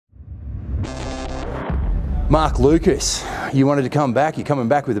Mark Lucas, you wanted to come back, you're coming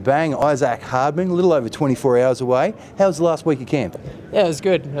back with a bang. Isaac Hardman, a little over 24 hours away. How was the last week of camp? Yeah, it was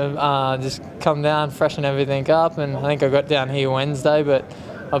good. Just come down, freshen everything up, and I think I got down here Wednesday, but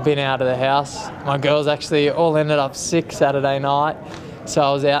I've been out of the house. My girls actually all ended up sick Saturday night, so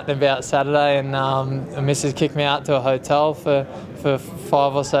I was out and about Saturday, and the missus kicked me out to a hotel for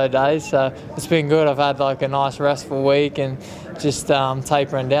 5 or so days, so it's been good. I've had like a nice restful week and just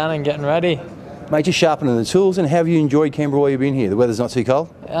tapering down and getting ready. Mate, just sharpening the tools, and how have you enjoyed Canberra while you've been here? The weather's not too cold?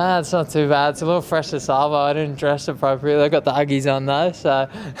 It's not too bad. It's a little fresh to Savo. I didn't dress appropriately. I got the Uggies on though, so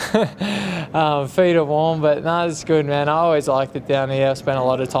feet are warm, but no, it's good, man. I always liked it down here. I've spent a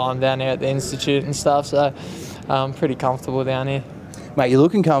lot of time down here at the Institute and stuff, so I'm pretty comfortable down here. Mate, you're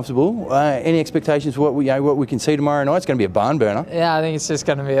looking comfortable. Any expectations for what we can see tomorrow night? It's going to be a barn burner. Yeah, I think it's just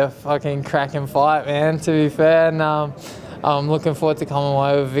going to be a fucking cracking fight, man, to be fair. And I'm looking forward to coming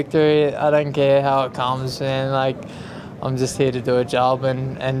away with victory. I don't care how it comes, man. Like, I'm just here to do a job,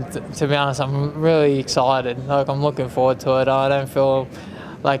 and to be honest, I'm really excited. Like, I'm looking forward to it. I don't feel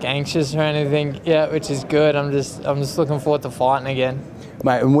like anxious or anything yet, which is good. I'm just looking forward to fighting again.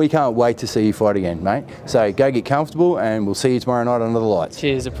 Mate, and we can't wait to see you fight again, mate. So go get comfortable, and we'll see you tomorrow night under the lights.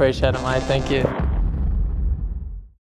 Cheers, appreciate it, mate. Thank you.